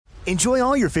Enjoy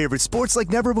all your favorite sports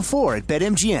like never before at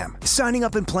BetMGM. Signing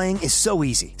up and playing is so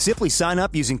easy. Simply sign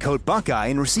up using code Buckeye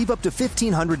and receive up to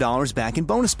 $1,500 back in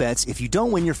bonus bets if you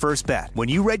don't win your first bet. When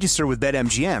you register with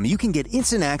BetMGM, you can get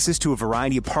instant access to a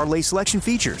variety of parlay selection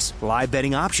features, live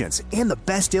betting options, and the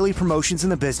best daily promotions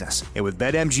in the business. And with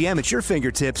BetMGM at your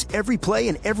fingertips, every play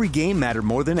and every game matter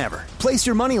more than ever. Place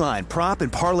your moneyline, prop,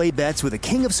 and parlay bets with the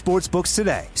king of sportsbooks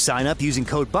today. Sign up using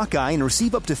code Buckeye and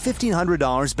receive up to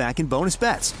 $1,500 back in bonus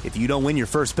bets if you don't win your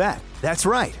first bet. That's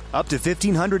right, up to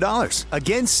 $1,500.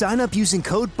 Again, sign up using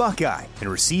code Buckeye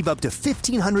and receive up to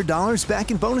 $1,500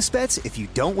 back in bonus bets if you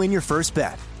don't win your first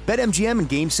bet. BetMGM and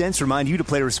GameSense remind you to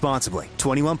play responsibly.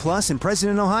 21 plus and present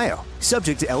in Ohio.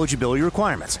 Subject to eligibility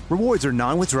requirements. Rewards are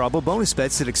non-withdrawable bonus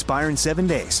bets that expire in 7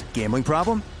 days. Gambling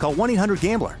problem? Call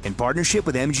 1-800-GAMBLER in partnership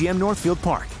with MGM Northfield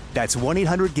Park. That's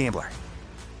 1-800-GAMBLER.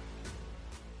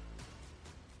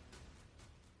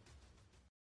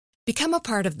 Become a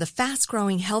part of the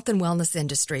fast-growing health and wellness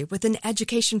industry with an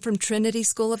education from Trinity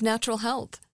School of Natural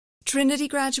Health. Trinity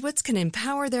graduates can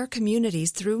empower their communities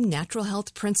through natural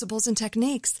health principles and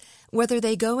techniques, whether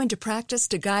they go into practice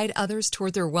to guide others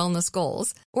toward their wellness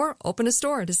goals or open a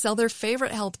store to sell their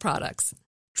favorite health products.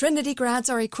 Trinity grads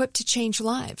are equipped to change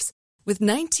lives. With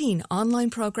 19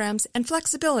 online programs and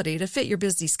flexibility to fit your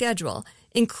busy schedule,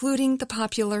 including the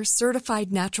popular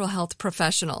Certified Natural Health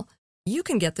Professional, you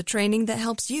can get the training that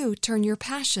helps you turn your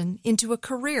passion into a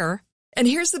career. And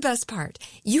here's the best part.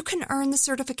 You can earn the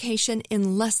certification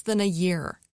in less than a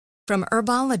year. From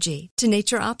herbology to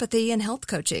naturopathy and health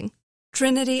coaching,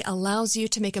 Trinity allows you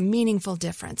to make a meaningful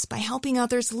difference by helping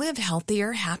others live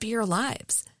healthier, happier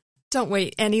lives. Don't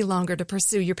wait any longer to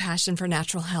pursue your passion for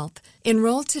natural health.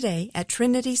 Enroll today at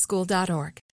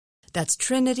trinityschool.org. That's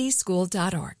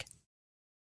trinityschool.org.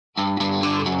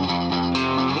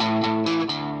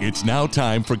 It's now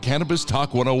time for Cannabis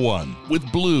Talk 101 with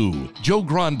Blue, Joe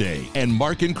Grande, and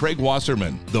Mark and Craig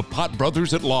Wasserman, the Pot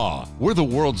Brothers at Law. We're the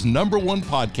world's #1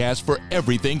 podcast for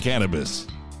everything cannabis.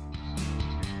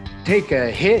 Take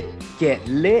a hit, get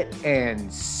lit,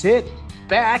 and sit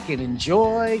back and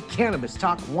enjoy Cannabis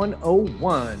Talk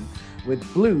 101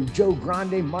 with Blue, Joe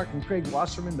Grande, Mark and Craig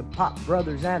Wasserman, the Pot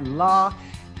Brothers at Law,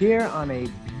 here on a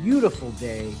beautiful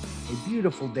day,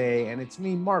 and it's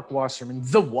me, Mark Wasserman,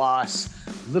 the Was,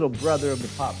 little brother of the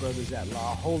Pot Brothers at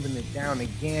Law, holding it down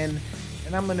again.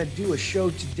 And I'm going to do a show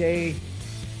today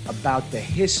about the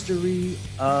history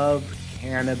of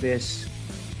cannabis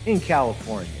in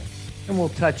California. And we'll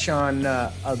touch on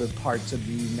other parts of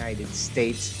the United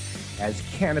States as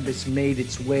cannabis made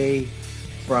its way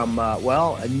from,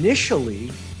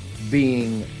 initially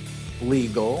being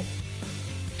legal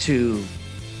to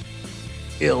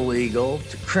illegal,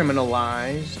 to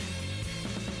criminalized,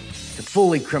 to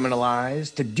fully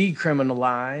criminalized, to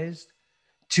decriminalized,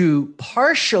 to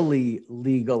partially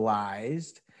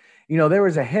legalized. You know, there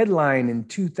was a headline in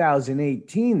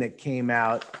 2018 that came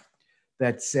out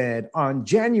that said, on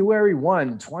January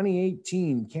 1,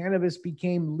 2018, cannabis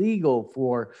became legal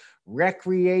for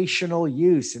recreational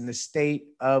use in the state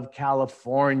of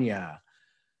California.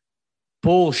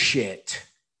 Bullshit.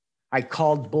 I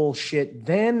called bullshit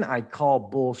then. I call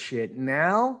bullshit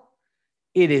now.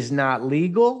 It is not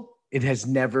legal. It has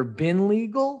never been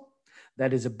legal.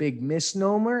 That is a big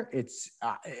misnomer. It's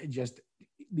just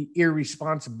the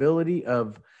irresponsibility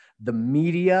of the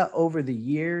media over the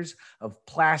years of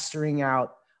plastering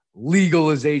out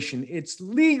legalization. It's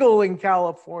legal in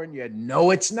California.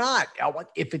 No, it's not.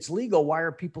 If it's legal, why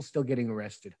are people still getting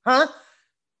arrested? Huh?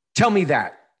 Tell me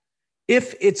that.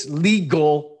 If it's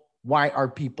legal, why are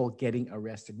people getting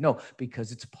arrested? No,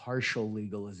 because it's partial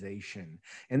legalization.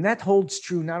 And that holds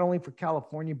true not only for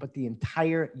California, but the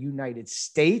entire United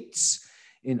States.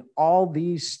 In all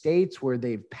these states where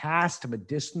they've passed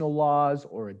medicinal laws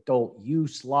or adult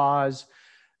use laws,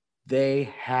 they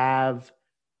have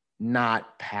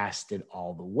not passed it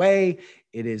all the way.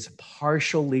 It is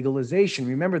partial legalization.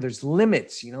 Remember, there's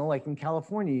limits, like in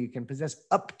California, you can possess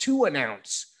up to an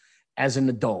ounce as an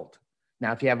adult.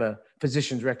 Now, if you have a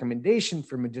physician's recommendation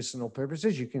for medicinal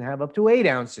purposes, you can have up to 8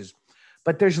 ounces.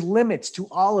 But there's limits to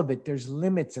all of it. There's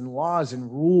limits and laws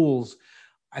and rules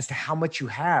as to how much you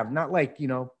have. Not like,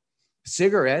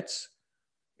 cigarettes.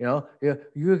 You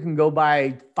can go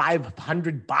buy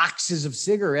 500 boxes of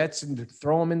cigarettes and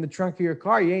throw them in the trunk of your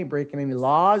car. You ain't breaking any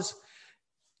laws.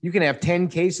 You can have 10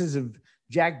 cases of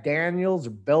Jack Daniels or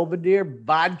Belvedere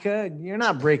vodka. You're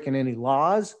not breaking any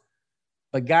laws.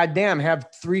 But goddamn, have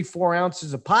 3-4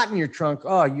 ounces of pot in your trunk.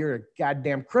 Oh, you're a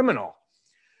goddamn criminal.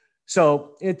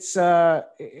 So it's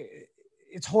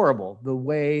horrible the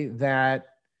way that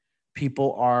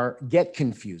people get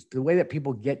confused. The way that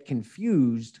people get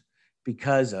confused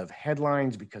because of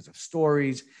headlines, because of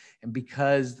stories, and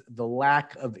because the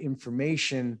lack of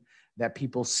information that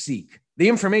people seek. The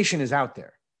information is out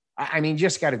there. I mean, you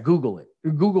just got to Google it.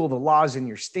 Google the laws in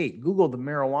your state. Google the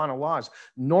marijuana laws.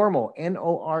 NORML,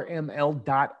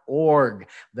 NORML.org.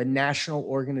 The National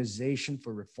Organization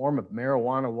for Reform of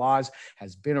Marijuana Laws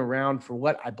has been around for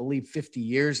what I believe 50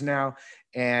 years now.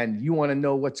 And you want to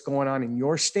know what's going on in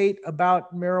your state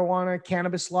about marijuana,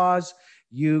 cannabis laws,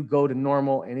 you go to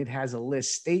NORML and it has a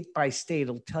list state by state.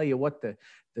 It'll tell you what the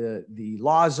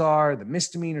laws are, the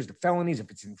misdemeanors, the felonies, if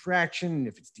it's infraction,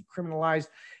 if it's decriminalized.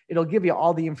 It'll give you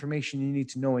all the information you need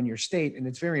to know in your state. And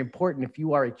it's very important if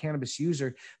you are a cannabis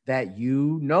user that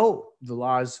you know the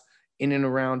laws in and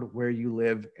around where you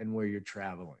live and where you're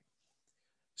traveling.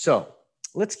 So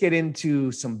let's get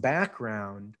into some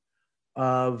background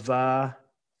of the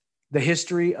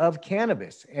history of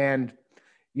cannabis. And,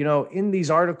 you know, in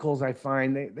these articles, I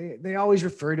find they always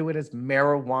refer to it as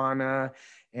marijuana.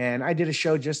 And I did a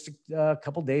show just a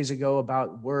couple days ago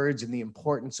about words and the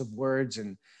importance of words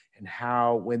and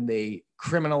how when they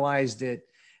criminalized it,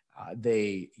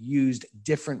 they used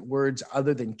different words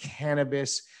other than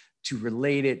cannabis to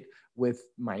relate it with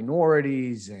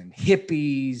minorities and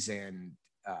hippies and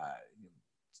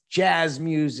jazz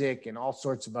music and all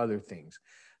sorts of other things.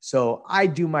 So I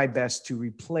do my best to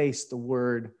replace the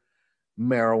word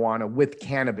marijuana with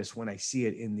cannabis when I see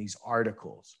it in these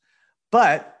articles.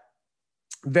 But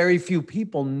very few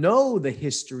people know the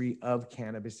history of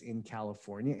cannabis in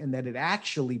California and that it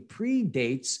actually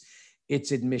predates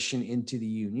its admission into the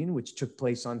Union, which took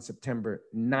place on September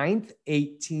 9th,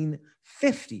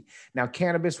 1850. Now,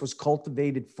 cannabis was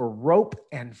cultivated for rope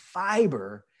and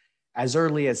fiber as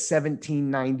early as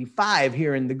 1795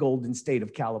 here in the Golden State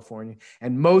of California.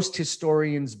 And most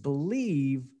historians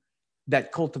believe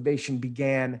that cultivation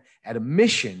began at a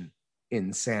mission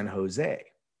in San Jose.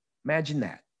 Imagine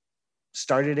that.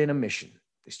 Started in a mission.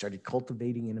 They started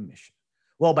cultivating in a mission.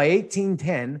 Well, by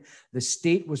 1810, the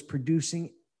state was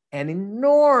producing an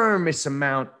enormous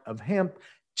amount of hemp,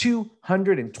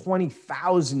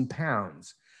 220,000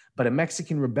 pounds. But a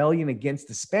Mexican rebellion against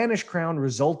the Spanish crown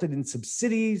resulted in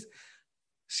subsidies.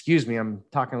 Excuse me, I'm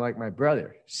talking like my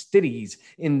brother.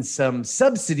 In some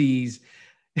subsidies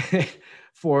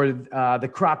for the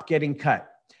crop getting cut.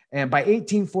 And by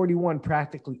 1841,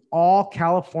 practically all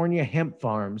California hemp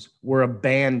farms were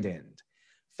abandoned.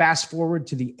 Fast forward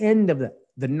to the end of the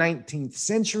 19th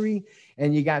century,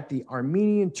 and you got the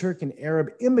Armenian, Turk, and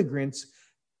Arab immigrants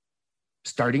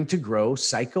starting to grow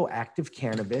psychoactive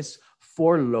cannabis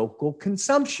for local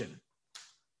consumption.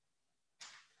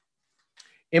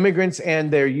 Immigrants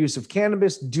and their use of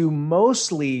cannabis, due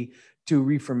mostly to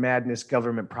reefer madness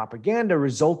government propaganda,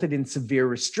 resulted in severe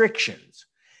restrictions.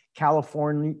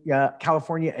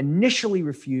 California initially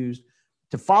refused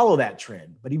to follow that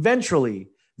trend, but eventually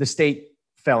the state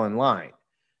fell in line.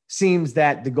 Seems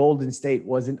that the Golden State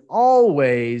wasn't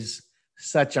always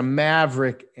such a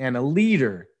maverick and a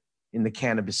leader in the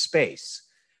cannabis space.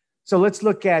 So let's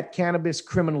look at cannabis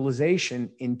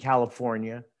criminalization in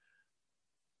California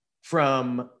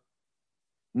from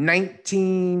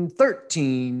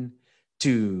 1913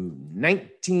 to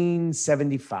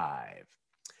 1975.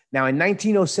 Now, in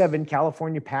 1907,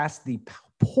 California passed the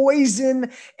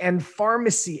Poison and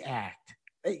Pharmacy Act.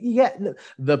 Yeah,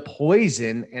 the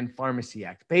Poison and Pharmacy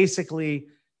Act, basically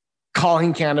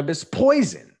calling cannabis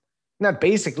poison, not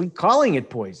basically calling it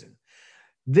poison.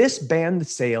 This banned the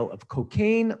sale of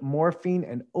cocaine, morphine,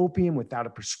 and opium without a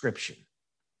prescription.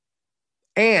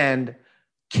 And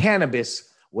cannabis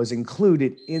was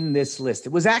included in this list.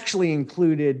 It was actually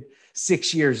included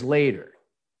 6 years later.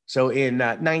 So in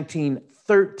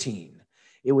 1913,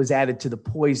 it was added to the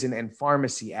Poison and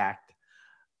Pharmacy Act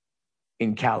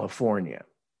in California.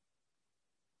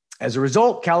 As a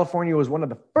result, California was one of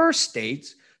the first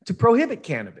states to prohibit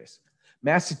cannabis.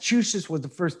 Massachusetts was the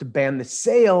first to ban the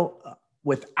sale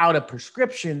without a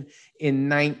prescription in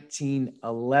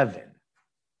 1911.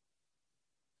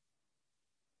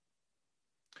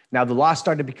 Now, the law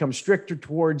started to become stricter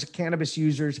towards cannabis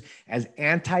users as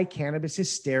anti-cannabis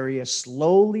hysteria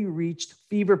slowly reached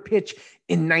fever pitch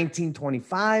in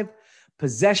 1925.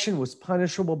 Possession was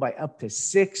punishable by up to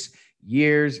 6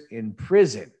 years in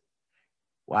prison.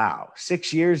 Wow,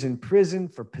 6 years in prison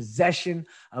for possession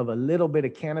of a little bit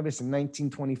of cannabis in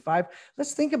 1925.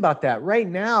 Let's think about that. Right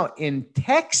now in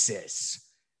Texas,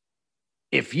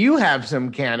 if you have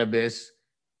some cannabis,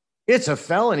 it's a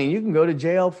felony. You can go to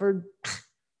jail for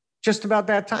just about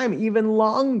that time, even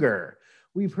longer.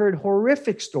 We've heard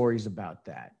horrific stories about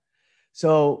that.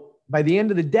 So By the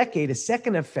end of the decade, a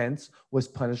second offense was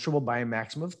punishable by a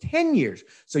maximum of 10 years.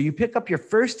 So you pick up your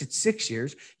first, it's 6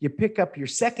 years. You pick up your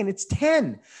second, it's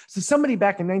 10. So somebody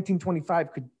back in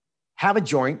 1925 could have a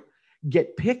joint,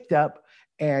 get picked up,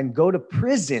 and go to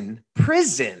prison,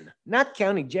 not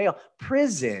county jail,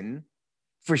 prison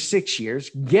for 6 years,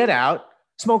 get out,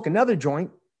 smoke another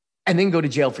joint, and then go to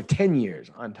jail for 10 years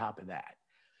on top of that.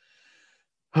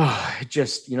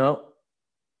 Just,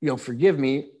 you'll forgive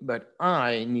me, but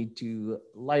I need to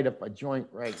light up a joint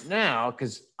right now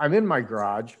because I'm in my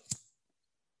garage.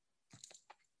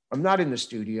 I'm not in the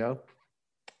studio.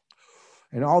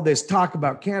 And all this talk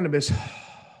about cannabis,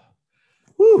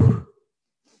 whew,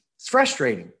 it's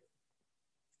frustrating.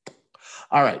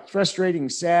 All right, frustrating,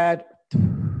 sad.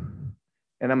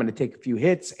 And I'm going to take a few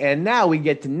hits. And now we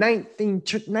get to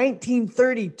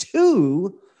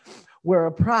 1932, where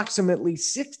approximately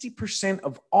 60%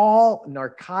 of all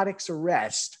narcotics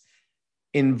arrests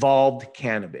involved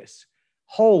cannabis.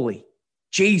 Holy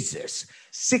Jesus,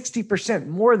 60%,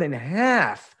 more than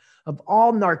half of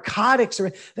all narcotics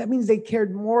arrests. That means they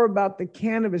cared more about the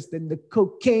cannabis than the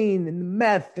cocaine and the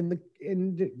meth and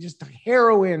just the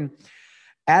heroin.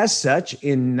 As such,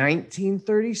 in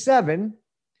 1937,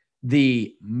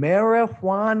 the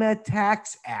Marijuana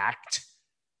Tax Act,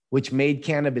 which made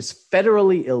cannabis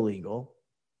federally illegal,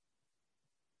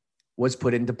 was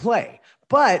put into play.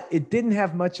 But it didn't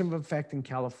have much of an effect in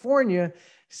California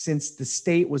since the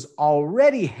state was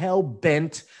already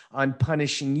hell-bent on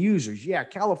punishing users. Yeah,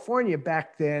 California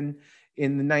back then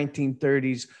in the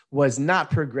 1930s was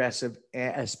not progressive,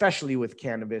 especially with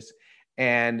cannabis,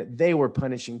 and they were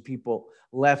punishing people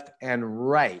left and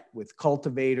right with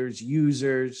cultivators,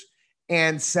 users,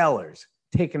 and sellers,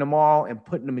 taking them all and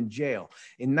putting them in jail.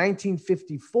 In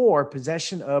 1954,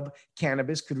 possession of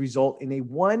cannabis could result in a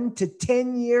 1 to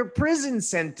 10 year prison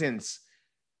sentence.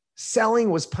 Selling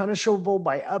was punishable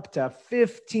by up to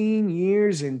 15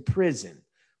 years in prison,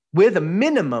 with a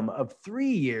minimum of 3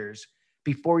 years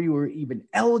before you were even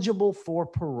eligible for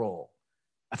parole.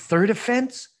 A third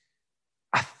offense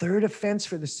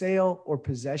for the sale or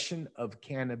possession of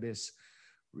cannabis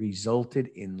resulted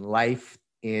in life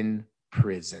in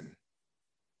prison.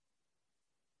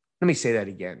 Let me say that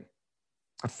again.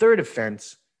 A third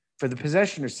offense for the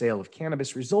possession or sale of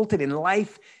cannabis resulted in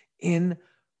life in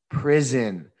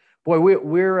prison. Boy,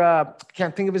 we're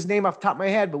can't think of his name off the top of my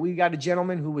head, but we got a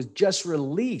gentleman who was just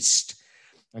released,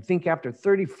 I think after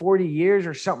 30, 40 years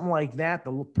or something like that,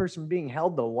 the person being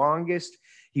held the longest.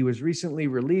 He was recently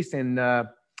released, and I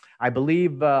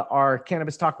believe our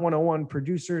Cannabis Talk 101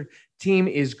 producer team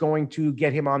is going to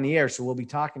get him on the air, so we'll be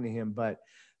talking to him. But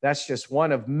that's just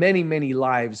one of many, many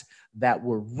lives that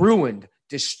were ruined,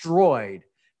 destroyed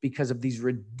because of these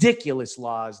ridiculous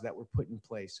laws that were put in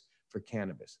place for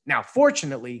cannabis. Now,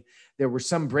 fortunately, there were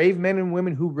some brave men and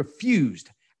women who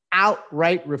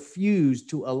outright refused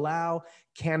to allow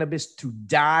cannabis to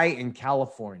die in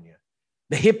California.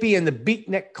 The hippie and the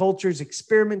beatnik cultures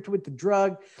experimented with the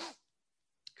drug,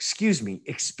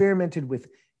 experimented with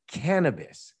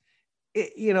cannabis.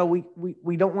 We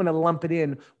don't want to lump it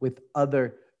in with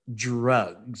other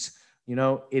drugs.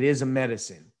 It is a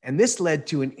medicine. And this led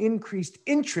to an increased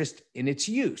interest in its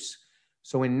use.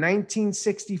 So in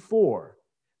 1964,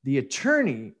 the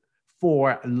attorney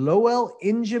for Lowell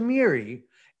Injamiri,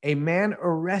 a man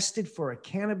arrested for a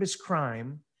cannabis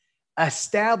crime,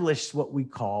 established what we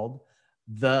called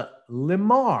the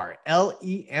LEMAR,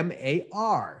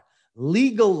 L-E-M-A-R,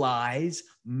 legalize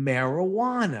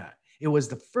marijuana. It was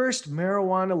the first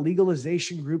marijuana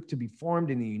legalization group to be formed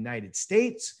in the United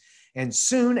States. And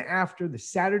soon after, the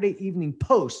Saturday Evening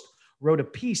Post wrote a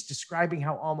piece describing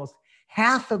how almost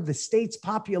half of the state's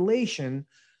population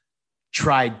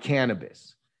tried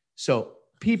cannabis. So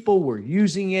people were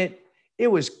using it. It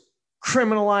was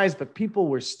criminalized, but people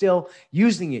were still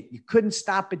using it. You couldn't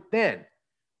stop it then,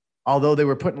 although they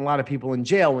were putting a lot of people in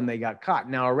jail when they got caught.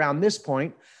 Now, around this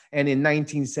point, and in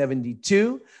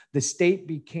 1972, the state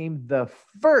became the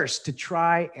first to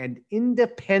try and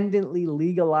independently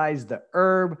legalize the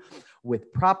herb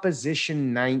with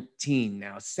Proposition 19.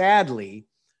 Now, sadly,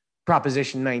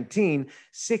 Proposition 19,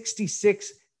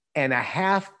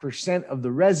 66.5% of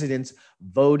the residents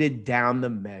voted down the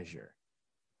measure.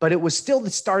 But it was still the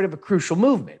start of a crucial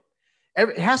movement.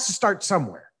 It has to start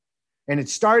somewhere. And it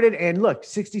started, and look,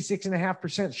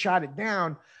 66.5% shot it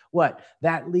down. What?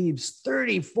 That leaves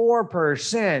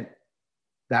 34%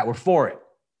 that were for it.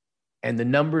 And the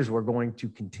numbers were going to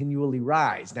continually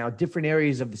rise. Now, different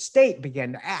areas of the state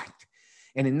began to act.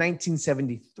 And in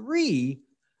 1973,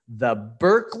 the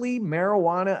Berkeley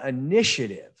Marijuana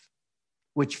Initiative,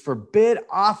 which forbid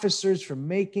officers from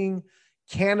making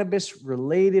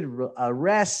cannabis-related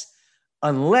arrests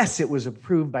unless it was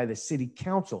approved by the city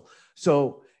council.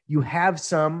 So you have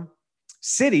some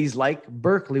cities like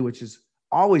Berkeley, which has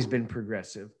always been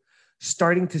progressive,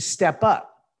 starting to step up.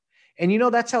 And,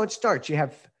 that's how it starts. You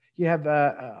have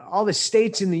all the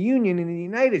states in the union in the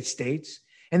United States,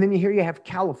 and then you have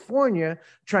California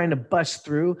trying to bust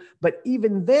through. But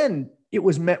even then, it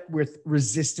was met with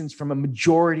resistance from a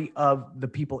majority of the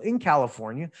people in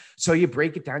California. So you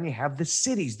break it down, you have the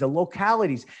cities, the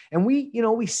localities. And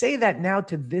we say that now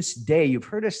to this day. You've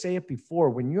heard us say it before.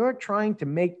 When you're trying to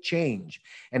make change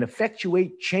and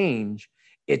effectuate change,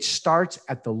 it starts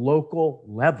at the local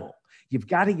level. You've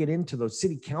got to get into those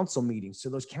city council meetings, to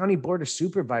those county board of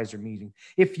supervisor meetings.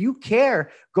 If you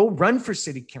care, go run for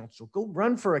city council, go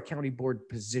run for a county board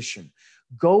position.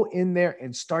 Go in there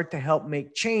and start to help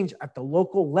make change at the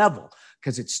local level,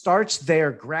 because it starts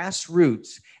there,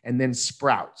 grassroots, and then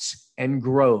sprouts and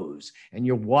grows, and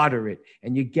you water it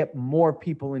and you get more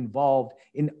people involved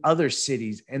in other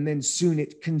cities. And then soon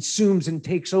it consumes and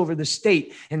takes over the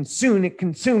state, and soon it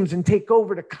consumes and take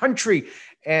over the country.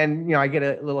 And, I get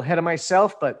a little ahead of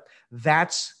myself, but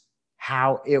that's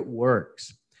how it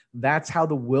works. That's how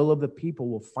the will of the people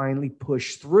will finally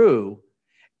push through.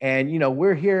 And,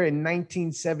 we're here in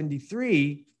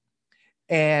 1973,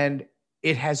 and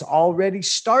it has already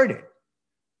started.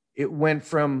 It went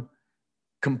from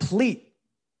complete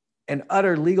and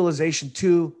utter legalization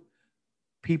to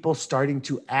people starting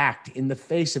to act in the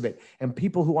face of it, and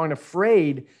people who aren't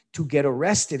afraid to get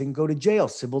arrested and go to jail,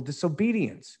 civil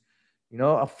disobedience.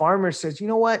 A farmer says, you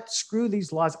know what, screw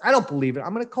these laws. I don't believe it.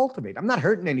 I'm going to cultivate. I'm not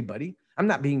hurting anybody. I'm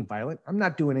not being violent. I'm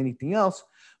not doing anything else,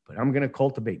 but I'm going to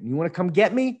cultivate. And you want to come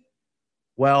get me?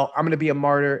 Well, I'm going to be a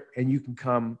martyr, and you can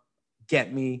come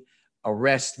get me,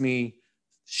 arrest me,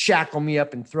 shackle me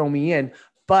up and throw me in.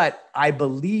 But I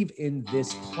believe in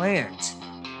this plant.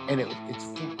 And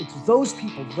it's those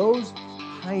people, those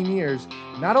pioneers,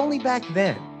 not only back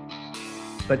then,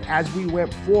 but as we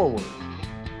went forward,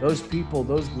 those people,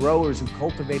 those growers who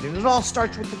cultivated. It all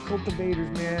starts with the cultivators,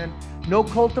 man. No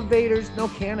cultivators, no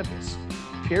cannabis,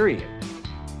 period.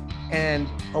 And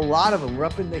a lot of them were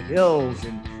up in the hills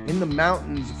and in the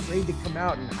mountains, afraid to come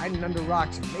out and hiding under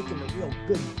rocks and making the real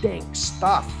good dank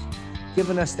stuff,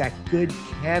 giving us that good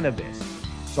cannabis.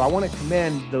 So I want to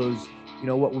commend those,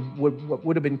 what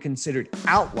would have been considered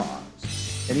outlaws.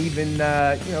 And even,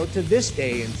 to this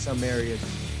day in some areas,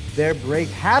 they're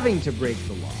having to break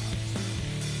the laws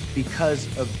because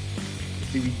of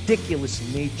the ridiculous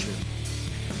nature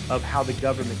of how the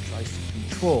government tries to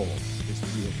control this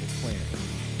beautiful plant,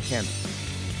 cannabis.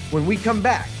 When we come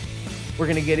back, we're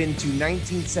going to get into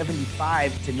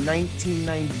 1975 to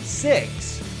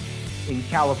 1996 in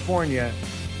California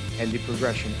and the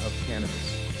progression of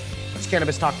cannabis. It's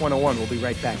Cannabis Talk 101. We'll be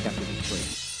right back after this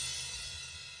break.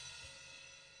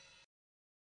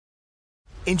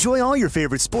 Enjoy all your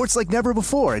favorite sports like never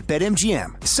before at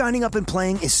BetMGM. Signing up and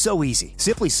playing is so easy.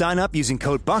 Simply sign up using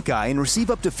code Buckeye and receive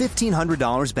up to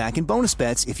 $1,500 back in bonus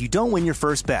bets if you don't win your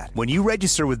first bet. When you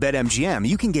register with BetMGM,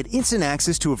 you can get instant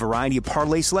access to a variety of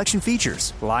parlay selection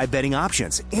features, live betting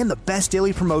options, and the best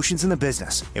daily promotions in the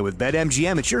business. And with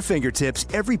BetMGM at your fingertips,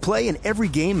 every play and every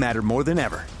game matter more than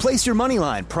ever. Place your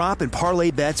moneyline, prop, and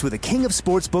parlay bets with the king of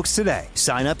sportsbooks today.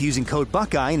 Sign up using code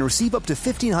Buckeye and receive up to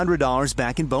 $1,500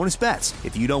 back in bonus bets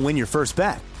if you don't win your first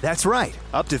bet. That's right,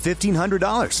 up to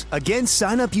 $1,500. Again,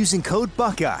 sign up using code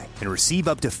Buckeye and receive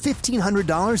up to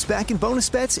 $1,500 back in bonus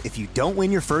bets if you don't win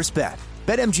your first bet.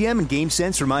 BetMGM and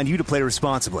GameSense remind you to play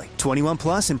responsibly. 21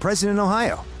 plus and present in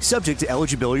Ohio. Subject to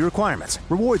eligibility requirements.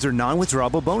 Rewards are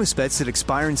non-withdrawable bonus bets that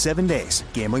expire in 7 days.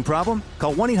 Gambling problem?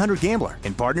 Call 1-800-GAMBLER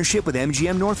in partnership with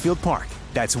MGM Northfield Park.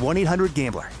 That's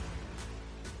 1-800-GAMBLER.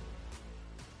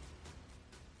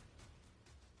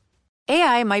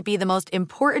 AI might be the most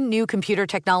important new computer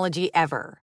technology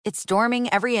ever. It's storming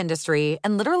every industry,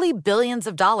 and literally billions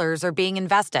of dollars are being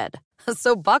invested.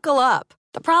 So buckle up.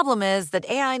 The problem is that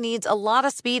AI needs a lot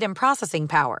of speed and processing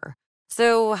power.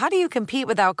 So how do you compete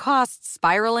without costs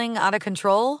spiraling out of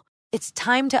control? It's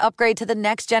time to upgrade to the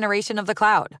next generation of the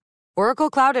cloud. Oracle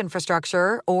Cloud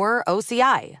Infrastructure, or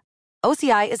OCI.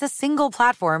 OCI is a single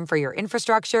platform for your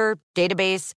infrastructure,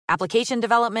 database, application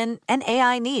development, and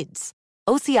AI needs.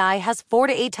 OCI has 4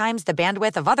 to 8 times the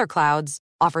bandwidth of other clouds,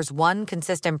 offers one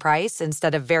consistent price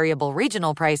instead of variable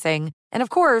regional pricing, and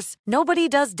of course, nobody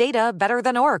does data better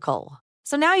than Oracle.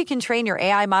 So now you can train your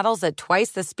AI models at twice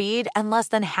the speed and less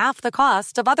than half the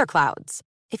cost of other clouds.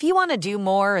 If you want to do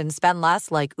more and spend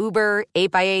less like Uber,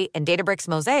 8x8, and Databricks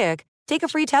Mosaic, take a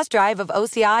free test drive of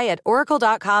OCI at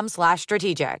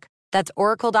oracle.com/strategic. That's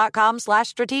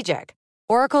oracle.com/strategic.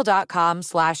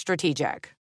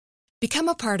 Oracle.com/strategic. Become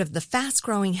a part of the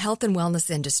fast-growing health and wellness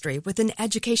industry with an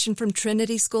education from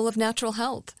Trinity School of Natural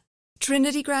Health.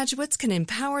 Trinity graduates can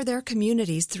empower their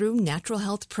communities through natural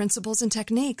health principles and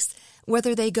techniques,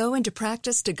 whether they go into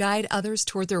practice to guide others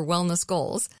toward their wellness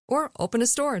goals or open a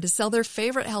store to sell their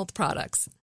favorite health products.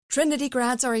 Trinity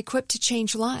grads are equipped to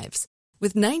change lives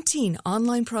with 19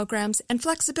 online programs and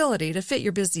flexibility to fit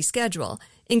your busy schedule,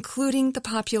 including the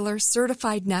popular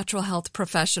Certified Natural Health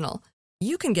Professional.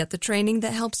 You can get the training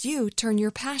that helps you turn your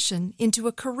passion into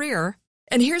a career.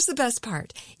 And here's the best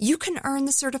part. You can earn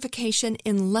the certification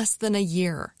in less than a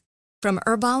year. From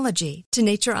herbology to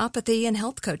naturopathy and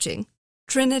health coaching,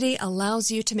 Trinity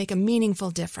allows you to make a meaningful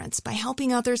difference by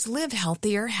helping others live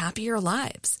healthier, happier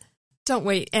lives. Don't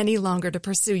wait any longer to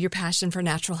pursue your passion for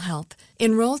natural health.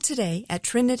 Enroll today at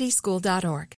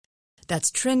trinityschool.org.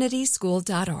 That's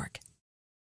trinityschool.org.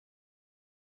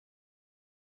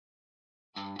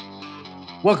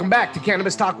 Welcome back to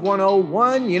Cannabis Talk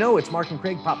 101. You know, it's Mark and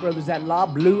Craig, Pop Brothers at Law,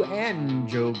 Blue, and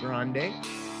Joe Grande.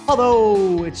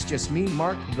 Although it's just me,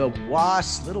 Mark, the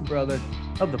WAS, little brother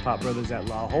of the Pop Brothers at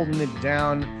Law, holding it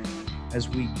down as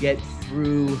we get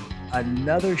through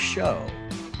another show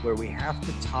where we have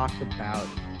to talk about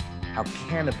how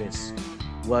cannabis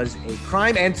was a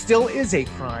crime and still is a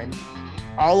crime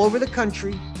all over the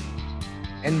country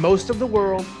and most of the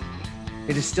world.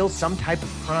 It is still some type of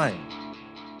crime.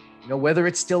 You know, whether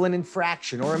it's still an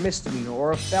infraction or a misdemeanor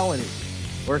or a felony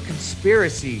or a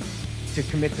conspiracy to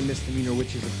commit the misdemeanor,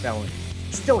 which is a felony,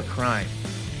 it's still a crime.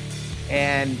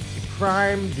 And the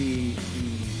crime, the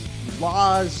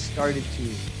laws started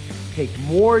to take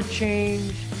more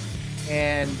change,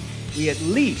 and we at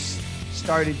least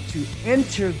started to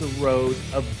enter the road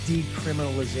of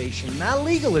decriminalization, not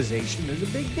legalization. There's a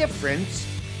big difference,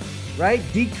 right?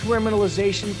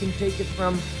 Decriminalization can take it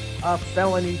from a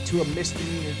felony to a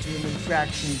misdemeanor to an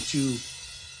infraction to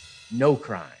no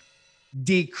crime.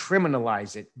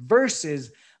 Decriminalize it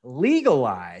versus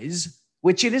legalize,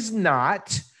 which it is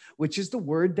not, which is the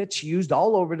word that's used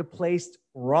all over the place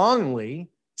wrongly.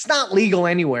 It's not legal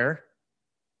anywhere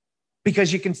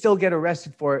because you can still get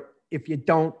arrested for it if you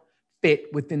don't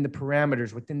fit within the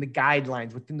parameters, within the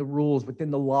guidelines, within the rules,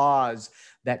 within the laws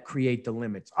that create the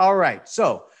limits. All right,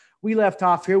 so we left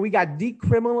off here. We got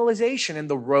decriminalization and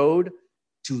the road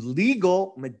to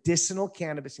legal medicinal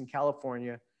cannabis in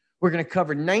California. We're going to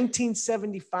cover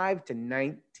 1975 to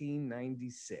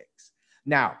 1996.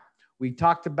 Now, we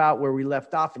talked about where we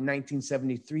left off in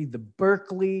 1973, the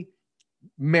Berkeley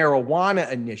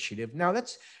Marijuana Initiative. Now,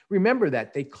 remember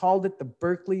that. They called it the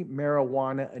Berkeley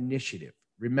Marijuana Initiative.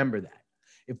 Remember that.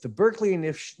 If the Berkeley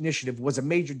Initiative was a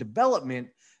major development,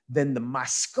 then the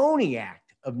Moscone Act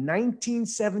of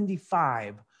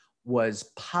 1975 was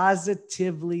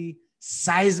positively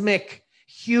seismic,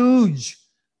 huge.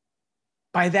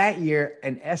 By that year,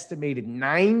 an estimated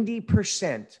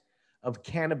 90% of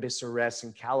cannabis arrests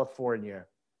in California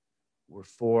were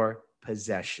for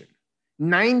possession.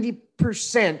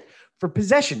 90% for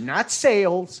possession, not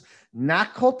sales,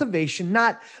 not cultivation,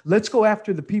 not let's go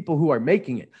after the people who are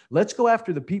making it. Let's go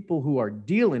after the people who are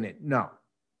dealing it. No,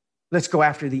 let's go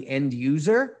after the end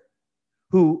user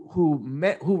who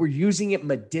were using it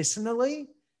medicinally.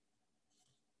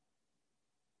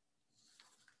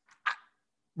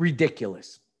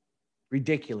 Ridiculous.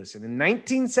 And in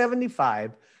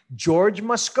 1975, George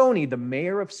Moscone, the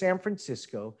mayor of San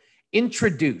Francisco,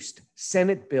 introduced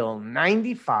Senate Bill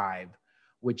 95,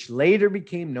 which later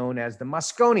became known as the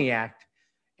Moscone Act,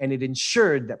 and it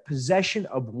ensured that possession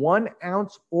of 1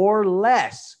 ounce or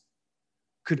less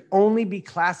could only be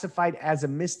classified as a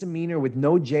misdemeanor with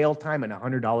no jail time and a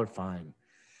 $100 fine.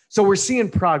 So we're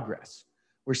seeing progress.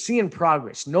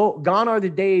 No, gone are the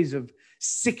days of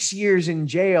 6 years in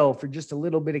jail for just a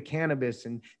little bit of cannabis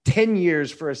and 10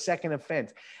 years for a second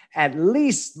offense. At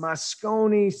least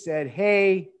Moscone said,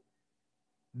 hey,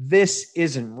 this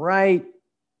isn't right.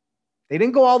 They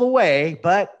didn't go all the way,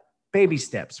 but baby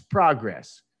steps,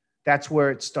 progress. That's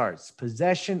where it starts.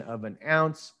 Possession of 1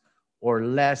 ounce or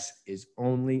less is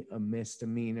only a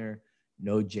misdemeanor,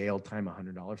 no jail time,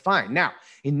 $100 fine. Now,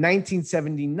 in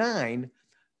 1979,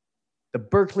 the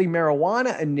Berkeley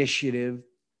Marijuana Initiative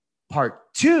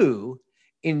Part 2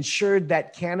 ensured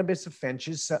that cannabis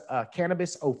offenses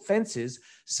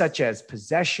such as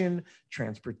possession,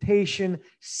 transportation,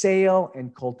 sale,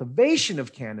 and cultivation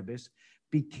of cannabis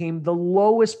became the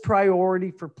lowest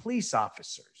priority for police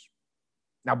officers.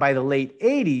 Now, by the late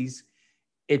 80s,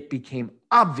 it became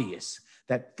obvious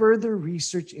that further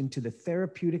research into the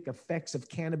therapeutic effects of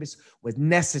cannabis was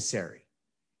necessary.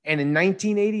 And in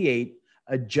 1988,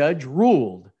 a judge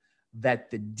ruled that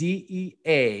the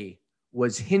DEA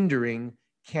was hindering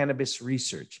cannabis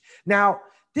research. Now,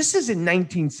 this is in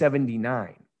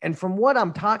 1979. And from what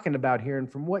I'm talking about here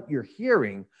and from what you're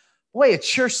hearing, boy, it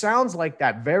sure sounds like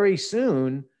that very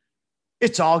soon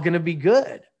it's all going to be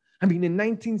good. I mean, in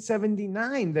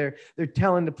 1979, they're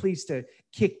telling the police to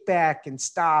kick back and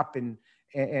stop and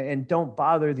don't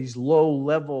bother these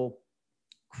low-level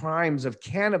crimes of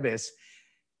cannabis.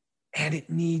 And it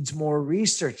needs more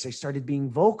research. They started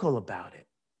being vocal about it.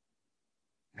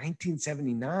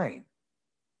 1979.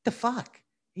 The fuck?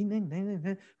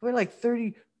 We're like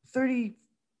 30,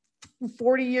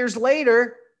 40 years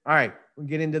later. All right, we'll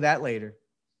get into that later.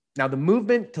 Now, the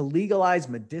movement to legalize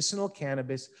medicinal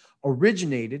cannabis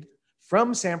originated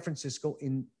from San Francisco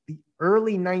in the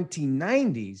early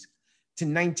 1990s to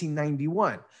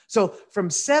 1991. So from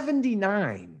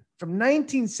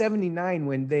 1979,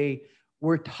 when they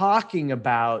were talking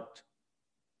about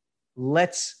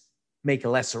let's make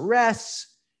less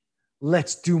arrests,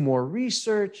 let's do more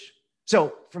research.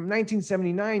 So from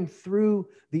 1979 through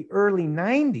the early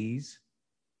 90s,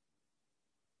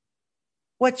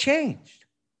 what changed?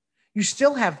 You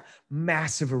still have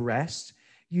massive arrests.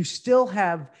 You still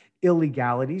have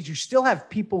illegalities. You still have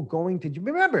people going to,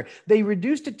 remember, they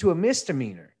reduced it to a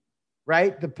misdemeanor,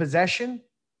 right? The possession.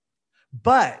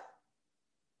 But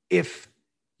if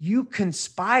you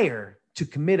conspire to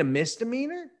commit a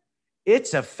misdemeanor,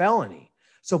 it's a felony.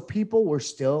 So people were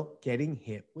still getting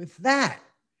hit with that.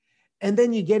 And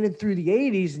then you get it through the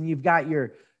 80s and you've got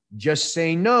your just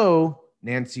say no,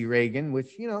 Nancy Reagan,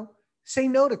 which, say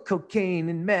no to cocaine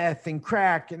and meth and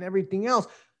crack and everything else,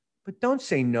 but don't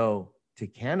say no to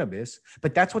cannabis.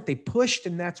 But that's what they pushed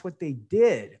and that's what they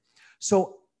did.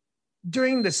 So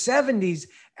during the 70s,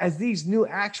 as these new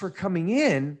acts were coming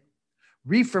in,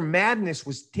 reefer madness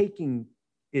was taking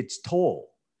its toll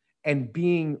and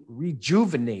being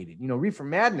rejuvenated. Reefer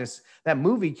Madness, that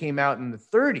movie came out in the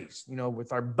 30s,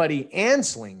 with our buddy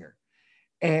Anslinger.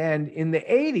 And in the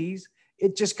 80s,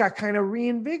 it just got kind of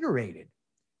reinvigorated.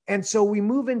 And so we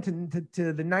move into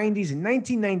the 90s. In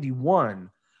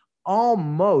 1991,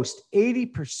 almost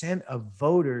 80% of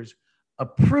voters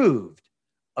approved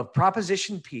of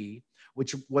Proposition P,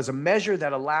 which was a measure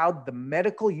that allowed the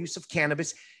medical use of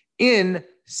cannabis in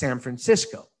San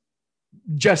Francisco,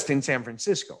 just in San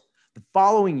Francisco. The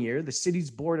following year, the city's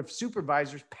Board of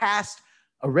Supervisors passed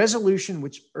a resolution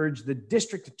which urged the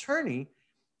district attorney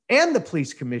and the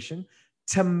police commission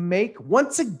to make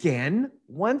once again,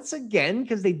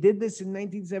 because they did this in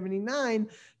 1979,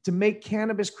 to make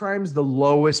cannabis crimes the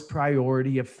lowest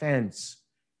priority offense.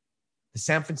 The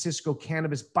San Francisco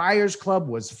Cannabis Buyers Club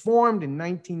was formed in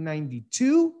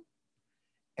 1992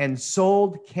 and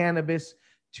sold cannabis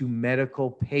to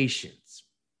medical patients.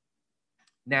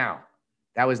 Now,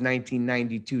 that was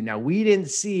 1992. Now, we didn't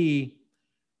see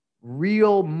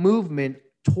real movement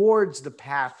towards the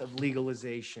path of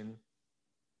legalization,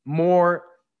 more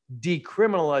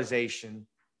decriminalization,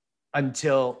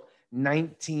 until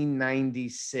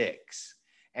 1996.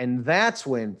 And that's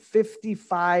when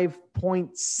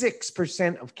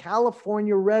 55.6% of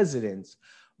California residents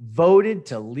voted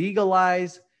to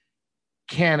legalize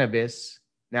cannabis.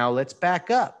 Now, let's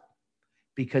back up,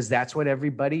 because that's what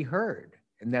everybody heard.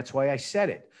 And that's why I said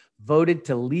it. Voted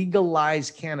to legalize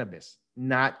cannabis.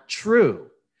 Not true.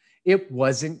 It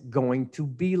wasn't going to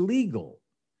be legal.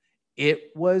 It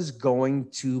was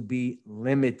going to be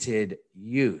limited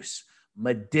use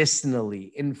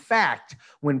medicinally. In fact,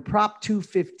 when Prop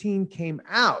 215 came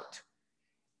out,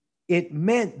 it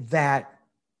meant that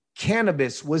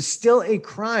cannabis was still a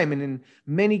crime and in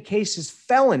many cases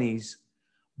felonies.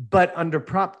 But under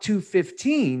Prop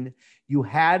 215, you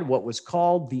had what was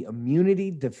called the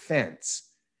immunity defense.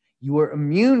 You were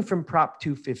immune from Prop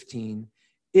 215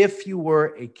 if you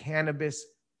were a cannabis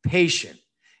patient.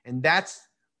 And that's,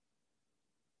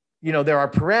 there are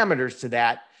parameters to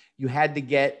that. You had to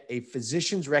get a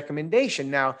physician's recommendation.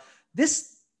 Now,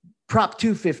 this Prop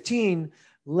 215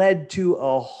 led to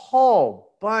a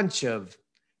whole bunch of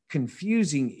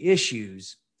confusing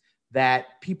issues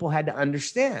that people had to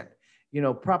understand.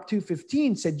 Prop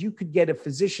 215 said you could get a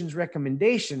physician's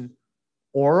recommendation,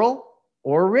 oral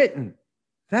or written.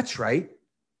 That's right.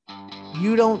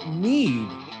 You don't need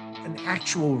an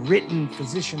actual written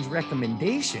physician's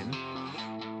recommendation.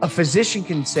 A physician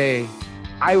can say,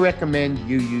 I recommend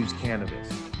you use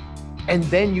cannabis. And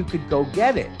then you could go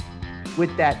get it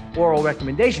with that oral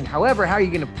recommendation. However, how are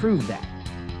you going to prove that?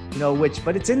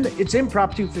 But it's in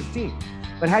Prop 215.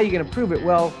 But how are you going to prove it?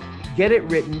 Well, get it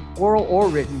written, oral or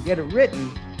written, get it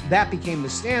written. That became the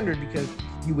standard because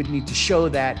you would need to show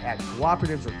that at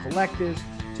cooperatives or collectives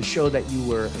to show that you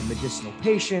were a medicinal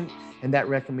patient. And that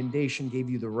recommendation gave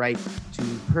you the right to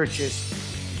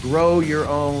purchase, grow your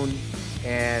own,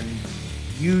 and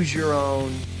use your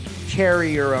own,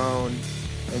 carry your own.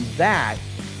 And that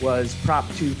was Prop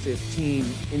 215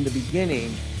 in the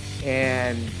beginning.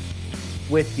 And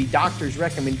with the doctor's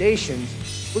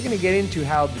recommendations, we're going to get into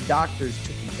how the doctors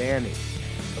took advantage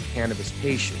of cannabis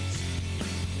patients.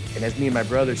 And as me and my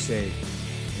brother say,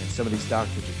 man, some of these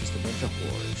doctors are just a bunch of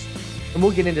whores. And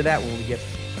we'll get into that when we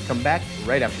come back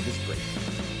right after this break.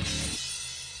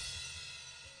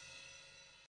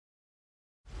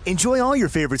 Enjoy all your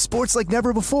favorite sports like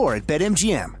never before at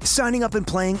BetMGM. Signing up and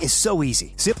playing is so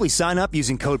easy. Simply sign up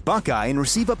using code Buckeye and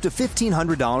receive up to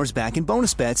 $1,500 back in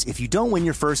bonus bets if you don't win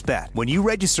your first bet. When you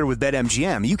register with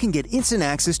BetMGM, you can get instant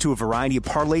access to a variety of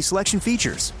parlay selection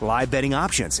features, live betting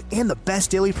options, and the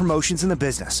best daily promotions in the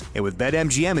business. And with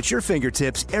BetMGM at your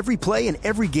fingertips, every play and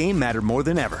every game matter more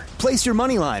than ever. Place your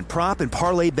moneyline, prop, and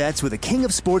parlay bets with the king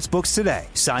of sportsbooks today.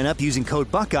 Sign up using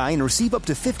code Buckeye and receive up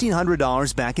to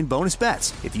 $1,500 back in bonus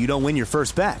bets if you don't win your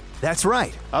first bet. That's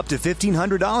right, up to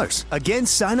 $1,500. Again,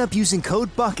 sign up using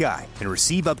code Buckeye and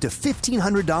receive up to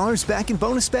 $1,500 back in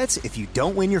bonus bets if you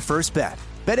don't win your first bet.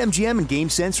 BetMGM and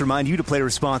GameSense remind you to play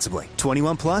responsibly.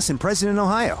 21 plus and present in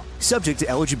Ohio. Subject to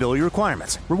eligibility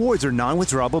requirements. Rewards are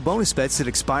non-withdrawable bonus bets that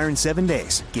expire in 7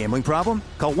 days. Gambling problem?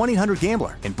 Call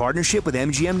 1-800-GAMBLER in partnership with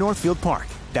MGM Northfield Park.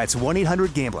 That's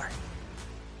 1-800-GAMBLER.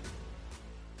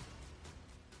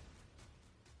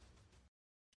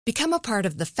 Become a part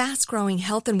of the fast-growing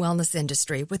health and wellness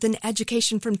industry with an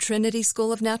education from Trinity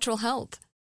School of Natural Health.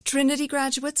 Trinity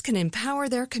graduates can empower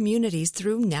their communities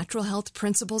through natural health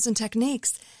principles and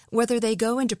techniques, whether they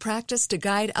go into practice to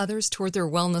guide others toward their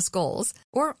wellness goals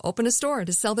or open a store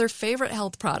to sell their favorite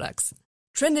health products.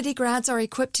 Trinity grads are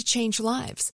equipped to change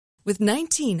lives with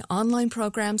 19 online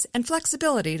programs and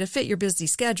flexibility to fit your busy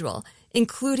schedule,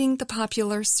 including the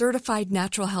popular Certified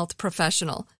Natural Health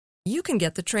Professional. You can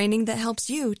get the training that helps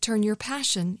you turn your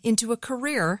passion into a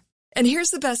career. And here's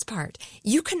the best part.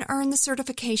 You can earn the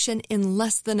certification in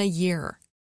less than a year.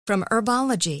 From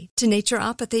herbology to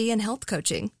naturopathy and health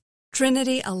coaching,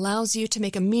 Trinity allows you to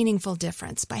make a meaningful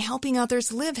difference by helping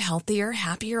others live healthier,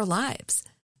 happier lives.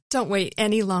 Don't wait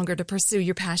any longer to pursue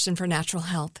your passion for natural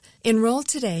health. Enroll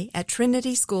today at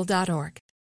trinityschool.org.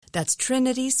 That's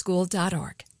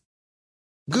trinityschool.org.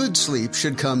 Good sleep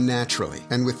should come naturally,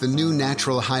 and with the new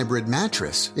Natural Hybrid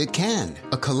mattress, it can.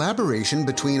 A collaboration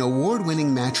between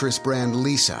award-winning mattress brand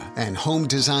Leesa and home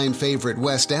design favorite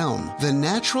West Elm, the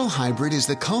Natural Hybrid is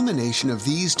the culmination of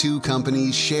these two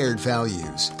companies' shared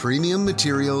values: premium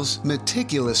materials,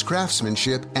 meticulous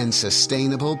craftsmanship, and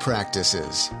sustainable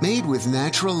practices. Made with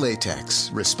natural latex,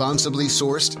 responsibly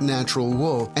sourced natural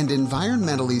wool, and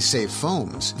environmentally safe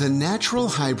foams, the Natural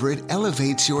Hybrid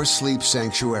elevates your sleep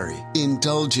sanctuary,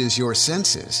 indulges your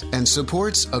senses, and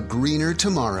supports a greener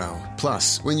tomorrow.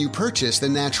 Plus, when you purchase the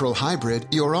Natural Hybrid,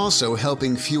 you're also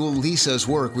helping fuel Leesa's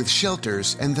work with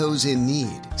shelters and those in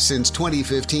need. Since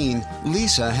 2015,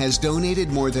 Leesa has donated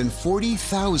more than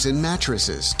 40,000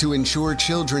 mattresses to ensure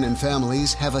children and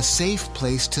families have a safe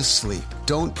place to sleep.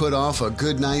 Don't put off a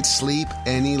good night's sleep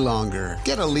any longer.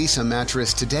 Get a Leesa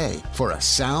mattress today for a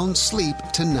sound sleep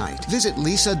tonight. Visit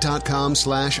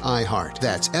leesa.com/iHeart.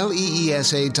 That's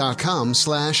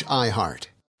LEESA.com/iHeart.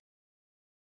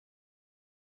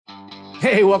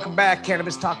 Hey, welcome back.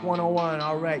 Cannabis Talk 101.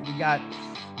 All right, you got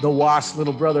the WAS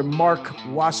little brother, Mark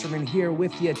Wasserman, here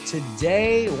with you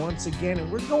today once again. And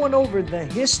we're going over the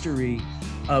history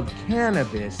of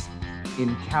cannabis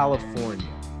in California.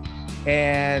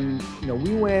 And,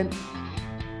 we went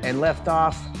and left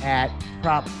off at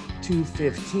Prop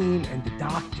 215 and the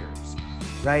doctors,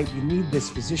 right? You need this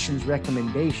physician's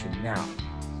recommendation. Now,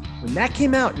 when that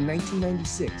came out in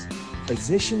 1996,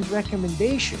 physician's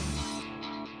recommendation,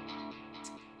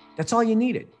 that's all you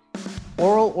needed,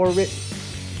 oral or written.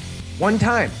 One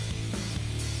time.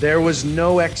 There was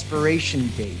no expiration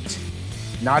date.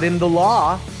 Not in the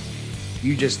law.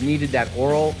 You just needed that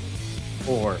oral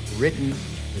or written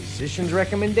physician's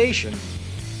recommendation,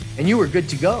 and you were good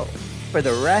to go for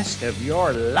the rest of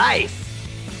your life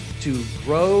to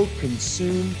grow,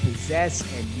 consume, possess,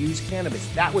 and use cannabis.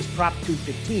 That was Prop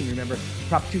 215. Remember,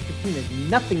 Prop 215 has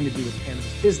nothing to do with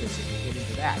cannabis business, if we get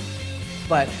into that.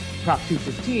 But Prop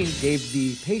 215 gave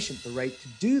the patient the right to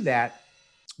do that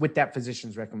with that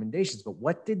physician's recommendations. But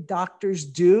what did doctors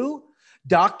do?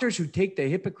 Doctors who take the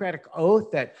Hippocratic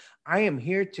oath that I am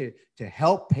here to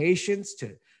help patients,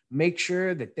 to make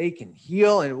sure that they can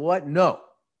heal and what? No.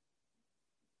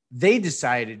 They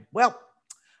decided, well,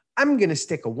 I'm going to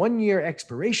stick a 1-year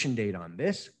expiration date on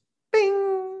this.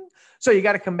 Bing. So you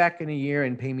got to come back in a year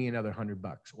and pay me another $100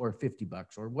 or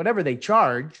 $50 or whatever they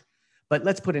charge. but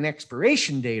let's put an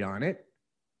expiration date on it.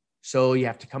 So you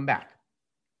have to come back.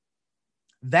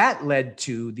 That led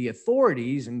to the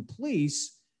authorities and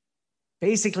police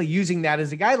basically using that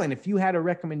as a guideline. If you had a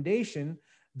recommendation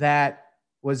that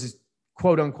was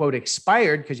quote unquote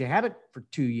expired because you had it for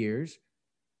 2 years,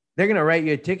 they're going to write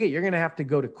you a ticket. You're going to have to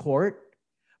go to court,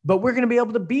 but we're going to be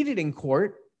able to beat it in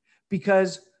court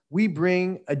because we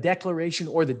bring a declaration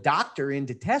or the doctor in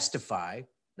to testify.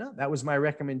 No, that was my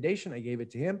recommendation. I gave it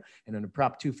to him. And under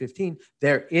Prop 215,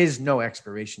 there is no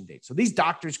expiration date. So these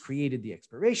doctors created the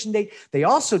expiration date. They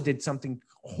also did something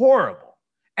horrible,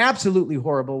 absolutely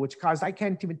horrible, which caused, I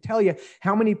can't even tell you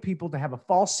how many people to have a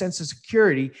false sense of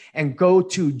security and go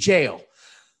to jail.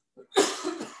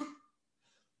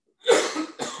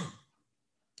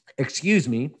 Excuse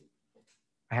me,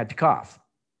 I had to cough.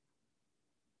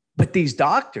 But these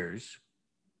doctors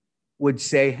would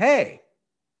say, hey,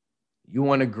 you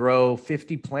want to grow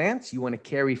 50 plants? You want to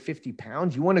carry 50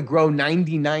 pounds? You want to grow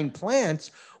 99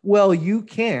 plants? Well, you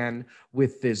can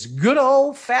with this good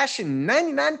old-fashioned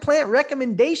 99 plant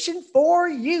recommendation for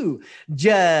you.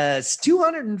 Just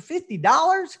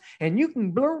 $250, and you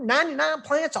can grow 99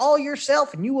 plants all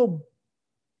yourself, and you will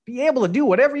be able to do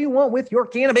whatever you want with your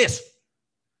cannabis.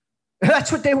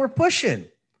 That's what they were pushing.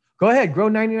 Go ahead, grow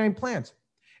 99 plants.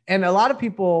 And a lot of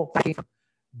people,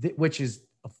 which is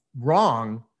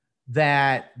wrong,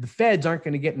 that the feds aren't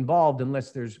going to get involved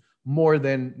unless there's more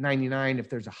than 99. If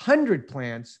there's 100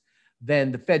 plants,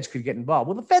 then the feds could get involved.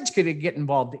 Well, the feds could get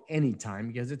involved anytime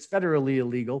because it's federally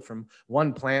illegal from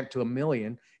 1 plant to 1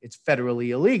 million. It's federally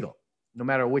illegal, no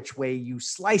matter which way you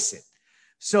slice it.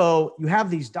 So you have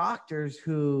these doctors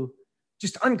who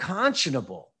just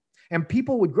unconscionable. And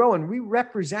people would grow, and we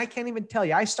represent, I can't even tell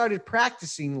you, I started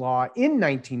practicing law in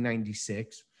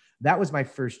 1996. That was my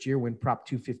first year when Prop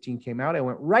 215 came out. I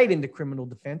went right into criminal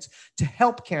defense to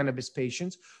help cannabis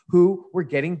patients who were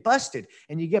getting busted.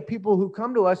 And you get people who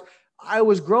come to us, I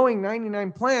was growing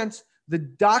 99 plants. The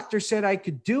doctor said I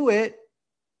could do it,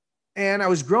 and I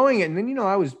was growing it. And then,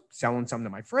 I was selling some to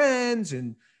my friends,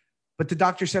 but the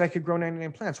doctor said I could grow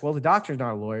 99 plants. Well, the doctor's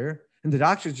not a lawyer. And the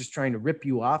doctor's just trying to rip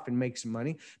you off and make some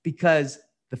money, because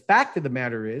the fact of the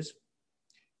matter is,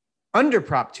 under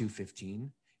Prop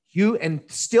 215, and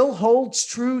still holds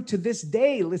true to this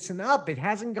day. Listen up. It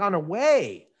hasn't gone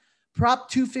away. Prop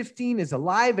 215 is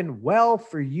alive and well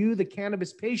for you, the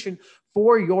cannabis patient,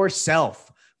 for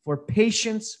yourself, for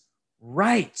patients'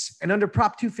 rights. And under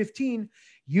Prop 215,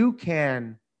 you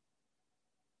can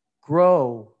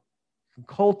grow,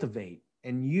 cultivate,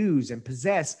 and use and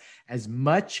possess as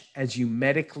much as you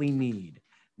medically need.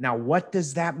 Now, what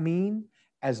does that mean?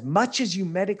 As much as you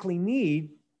medically need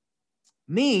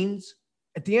means,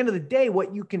 at the end of the day,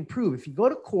 what you can prove. If you go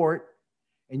to court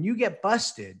and you get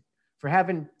busted for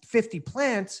having 50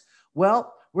 plants,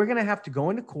 well, we're going to have to go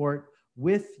into court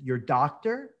with your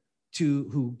doctor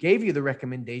who gave you the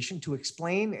recommendation to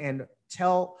explain and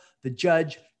tell the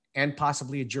judge and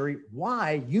possibly a jury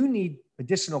why you need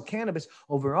medicinal cannabis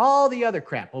over all the other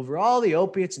crap, over all the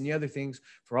opiates and the other things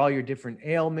for all your different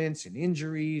ailments and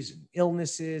injuries and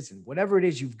illnesses and whatever it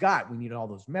is you've got. We need all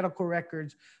those medical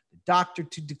records, the doctor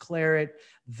to declare it.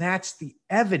 That's the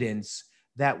evidence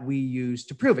that we use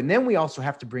to prove. And then we also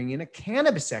have to bring in a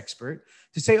cannabis expert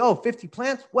to say, 50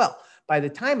 plants. Well, by the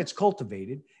time it's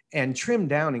cultivated and trimmed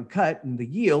down and cut and the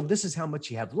yield, this is how much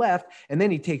you have left. And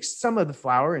then he takes some of the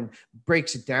flower and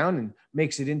breaks it down and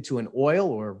makes it into an oil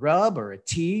or a rub or a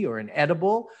tea or an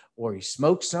edible, or he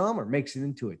smokes some or makes it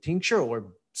into a tincture,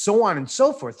 or so on and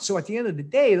so forth. So at the end of the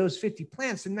day, those 50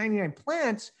 plants, the 99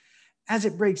 plants, as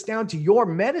it breaks down to your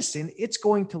medicine, it's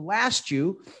going to last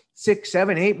you 6,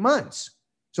 7, 8 months.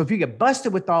 So if you get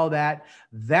busted with all that,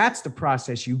 that's the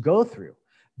process you go through.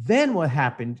 Then what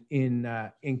happened in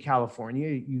California?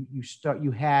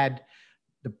 You had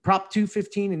the Prop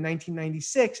 215 in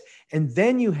 1996, and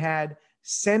then you had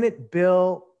Senate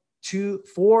Bill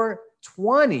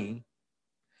 420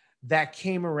 that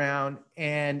came around,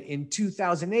 and in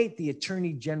 2008, the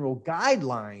Attorney General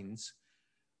guidelines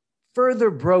further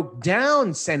broke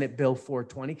down Senate Bill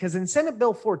 420, because in Senate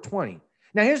Bill 420,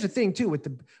 now here's the thing too,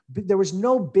 there was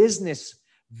no business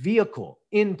vehicle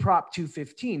in Prop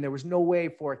 215. There was no way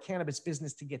for a cannabis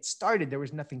business to get started. There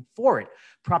was nothing for it.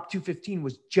 Prop 215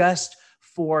 was just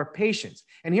for patients.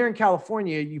 And here in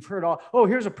California, you've heard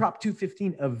here's a Prop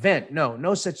 215 event.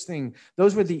 No such thing.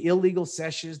 Those were the illegal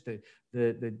sessions, the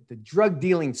drug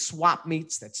dealing swap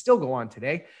meets that still go on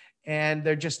today, and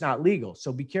they're just not legal.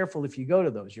 So be careful if you go to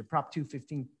those. Your Prop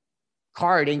 215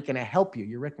 card ain't going to help you.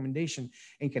 Your recommendation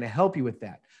ain't going to help you with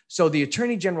that. So the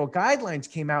Attorney General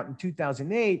guidelines came out in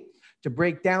 2008 to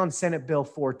break down Senate Bill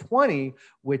 420,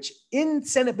 which in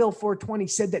Senate Bill 420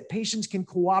 said that patients can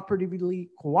cooperatively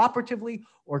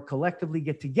or collectively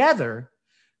get together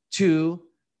to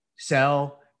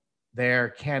sell their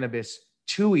cannabis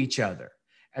to each other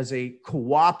as a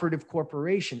cooperative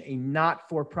corporation, a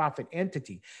not-for-profit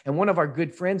entity. And one of our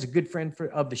good friends, a good friend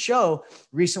of the show,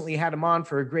 recently had him on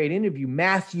for a great interview.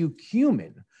 Matthew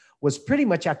Cuman was pretty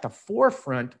much at the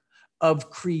forefront of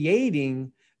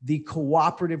creating the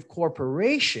cooperative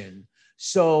corporation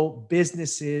so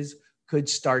businesses could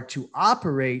start to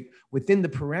operate within the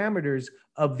parameters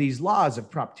of these laws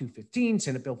of Prop 215,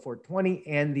 Senate Bill 420,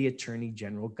 and the Attorney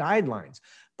General guidelines.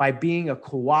 By being a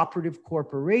cooperative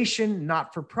corporation,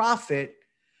 not for profit,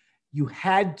 you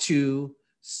had to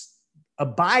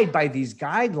abide by these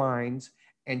guidelines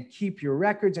and keep your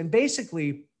records. And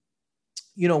basically,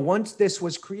 once this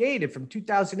was created from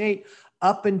 2008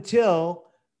 up until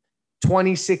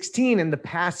 2016 and the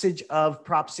passage of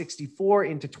Prop 64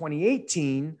 into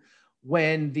 2018,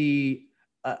 when the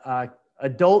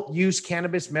Adult Use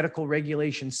Cannabis Medical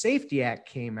Regulation Safety Act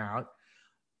came out,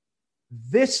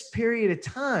 this period of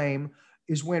time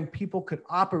is when people could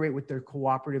operate with their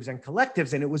cooperatives and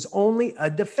collectives, and it was only a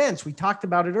defense. We talked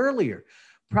about it earlier.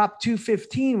 Prop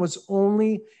 215 was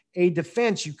only a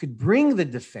defense. You could bring the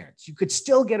defense. You could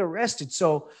still get arrested.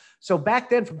 So back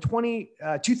then, from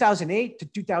 2008 to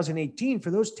 2018,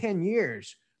 for those 10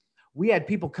 years, we had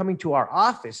people coming to our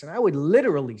office, and I would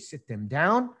literally sit them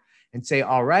down and say,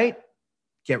 all right,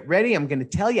 get ready. I'm going to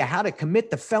tell you how to commit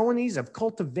the felonies of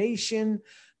cultivation,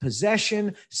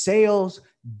 possession, sales,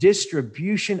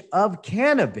 distribution of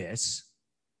cannabis,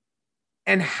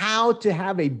 and how to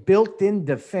have a built-in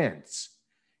defense.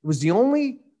 It was the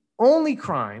only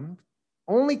crimes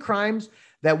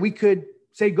that we could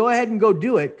say, go ahead and go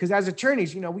do it. Because as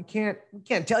attorneys, we can't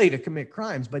tell you to commit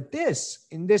crimes, but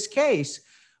in this case,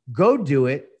 go do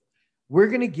it. We're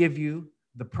going to give you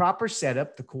the proper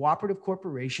setup, the cooperative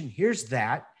corporation. Here's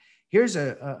that. Here's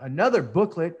another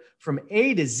booklet from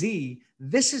A to Z.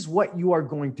 This is what you are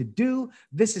going to do.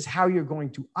 This is how you're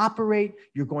going to operate.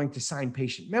 You're going to sign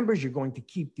patient members. You're going to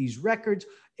keep these records,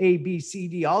 A, B, C,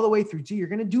 D, all the way through T. You're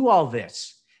going to do all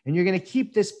this. And you're going to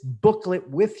keep this booklet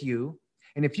with you.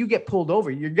 And if you get pulled over,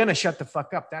 you're going to shut the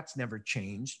fuck up. That's never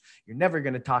changed. You're never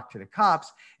going to talk to the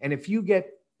cops. And if you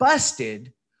get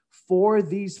busted for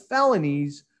these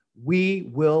felonies,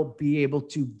 we will be able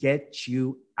to get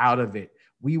you out of it.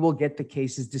 We will get the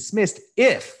cases dismissed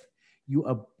if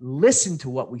you listen to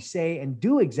what we say and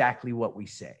do exactly what we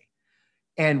say.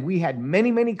 And we had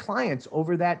many, many clients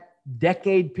over that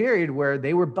decade period where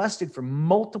they were busted for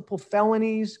multiple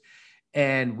felonies,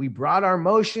 and we brought our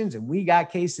motions and we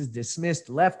got cases dismissed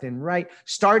left and right,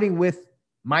 starting with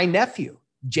my nephew,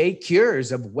 Jay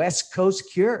Cures of West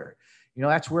Coast Cure.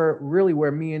 That's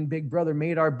where me and Big Brother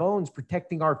made our bones,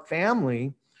 protecting our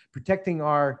family, protecting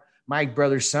my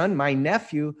brother's son, my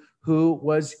nephew, who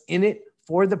was in it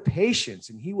for the patients,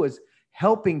 and he was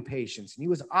helping patients, and he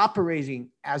was operating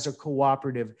as a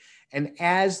cooperative. And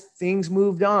as things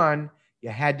moved on, you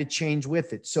had to change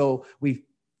with it. So we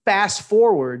fast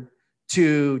forward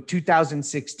to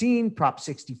 2016, Prop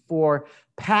 64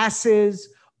 passes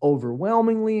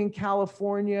overwhelmingly in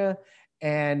California.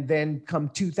 And then come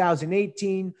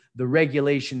 2018, the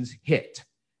regulations hit.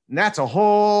 And that's a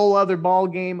whole other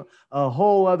ballgame, a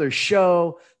whole other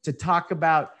show to talk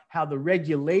about how the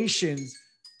regulations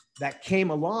that came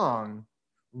along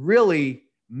really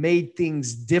made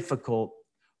things difficult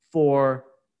for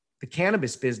the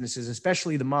cannabis businesses,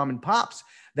 especially the mom and pops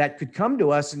that could come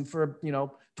to us and for,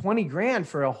 $20,000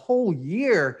 for a whole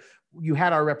year. You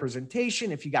had our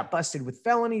representation. If you got busted with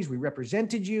felonies, we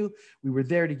represented you. We were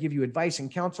there to give you advice and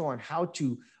counsel on how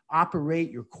to operate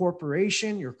your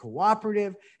corporation, your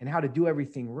cooperative, and how to do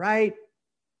everything right.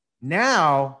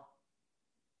 Now,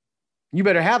 you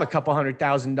better have a couple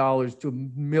 $100,000 to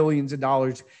millions of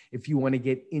dollars if you want to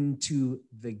get into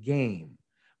the game.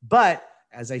 But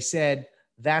as I said,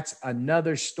 that's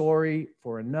another story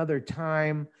for another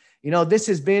time. This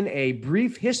has been a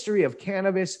brief history of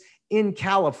cannabis in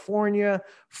California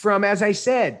from, as I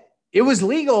said, it was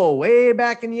legal way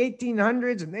back in the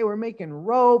 1800s, and they were making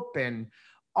rope and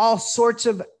all sorts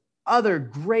of other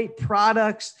great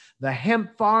products. The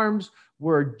hemp farms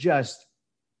were just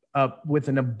with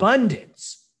an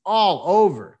abundance all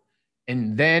over.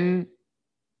 And then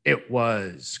it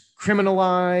was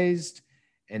criminalized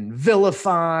and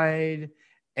vilified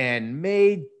and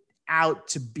made out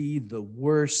to be the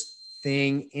worst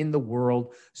thing in the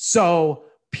world. So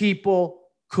people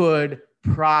could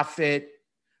profit,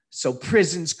 so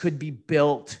prisons could be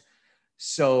built,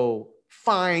 so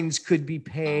fines could be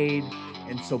paid,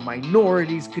 and so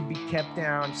minorities could be kept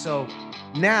down. So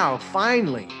now,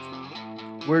 finally,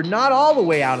 we're not all the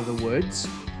way out of the woods,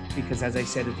 because as I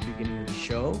said at the beginning of the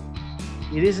show,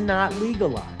 it is not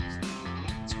legalized.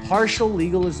 It's partial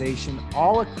legalization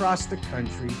all across the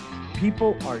country.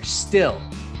 People are still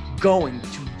going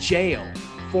to jail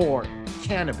for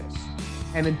cannabis.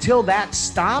 And until that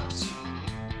stops,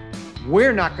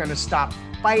 we're not going to stop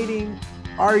fighting,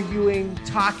 arguing,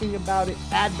 talking about it,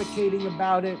 advocating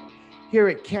about it. Here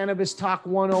at Cannabis Talk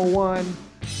 101,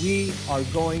 we are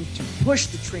going to push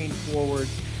the train forward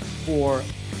for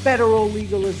federal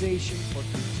legalization, for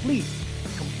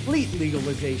complete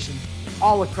legalization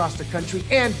all across the country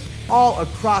and all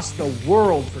across the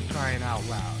world, for crying out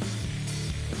loud.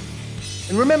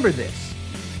 And remember this,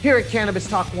 here at Cannabis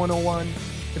Talk 101,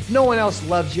 if no one else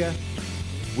loves you,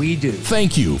 we do.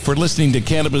 Thank you for listening to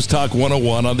Cannabis Talk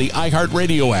 101 on the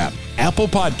iHeartRadio app, Apple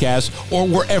Podcasts, or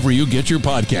wherever you get your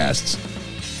podcasts.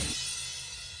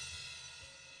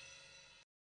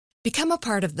 Become a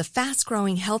part of the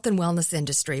fast-growing health and wellness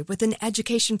industry with an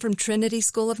education from Trinity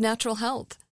School of Natural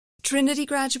Health. Trinity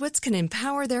graduates can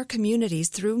empower their communities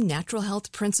through natural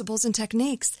health principles and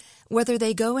techniques, whether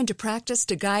they go into practice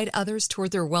to guide others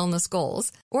toward their wellness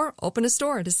goals or open a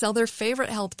store to sell their favorite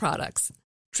health products.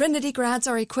 Trinity grads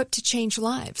are equipped to change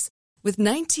lives with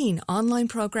 19 online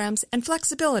programs and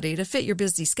flexibility to fit your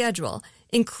busy schedule,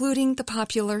 including the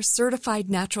popular Certified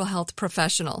Natural Health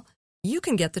Professional. You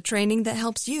can get the training that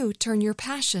helps you turn your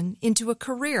passion into a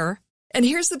career. And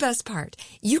here's the best part.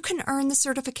 You can earn the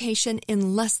certification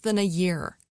in less than a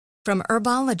year. From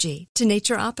herbology to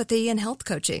naturopathy and health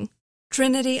coaching,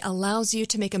 Trinity allows you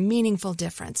to make a meaningful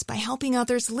difference by helping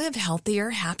others live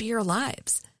healthier, happier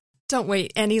lives. Don't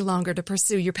wait any longer to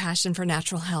pursue your passion for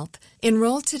natural health.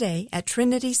 Enroll today at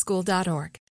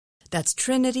trinityschool.org. That's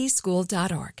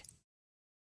trinityschool.org.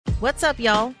 What's up,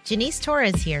 y'all? Janice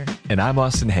Torres here. And I'm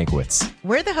Austin Hankwitz.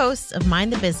 We're the hosts of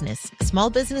Mind the Business, Small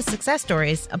Business Success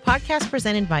Stories, a podcast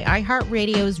presented by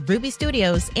iHeartRadio's Ruby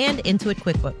Studios and Intuit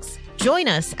QuickBooks. Join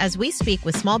us as we speak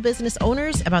with small business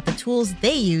owners about the tools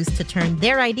they use to turn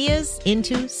their ideas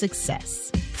into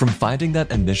success. From finding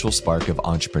that initial spark of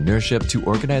entrepreneurship to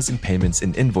organizing payments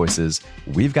and invoices,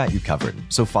 we've got you covered.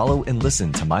 So follow and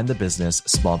listen to Mind the Business,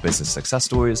 Small Business Success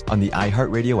Stories on the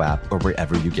iHeartRadio app or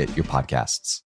wherever you get your podcasts.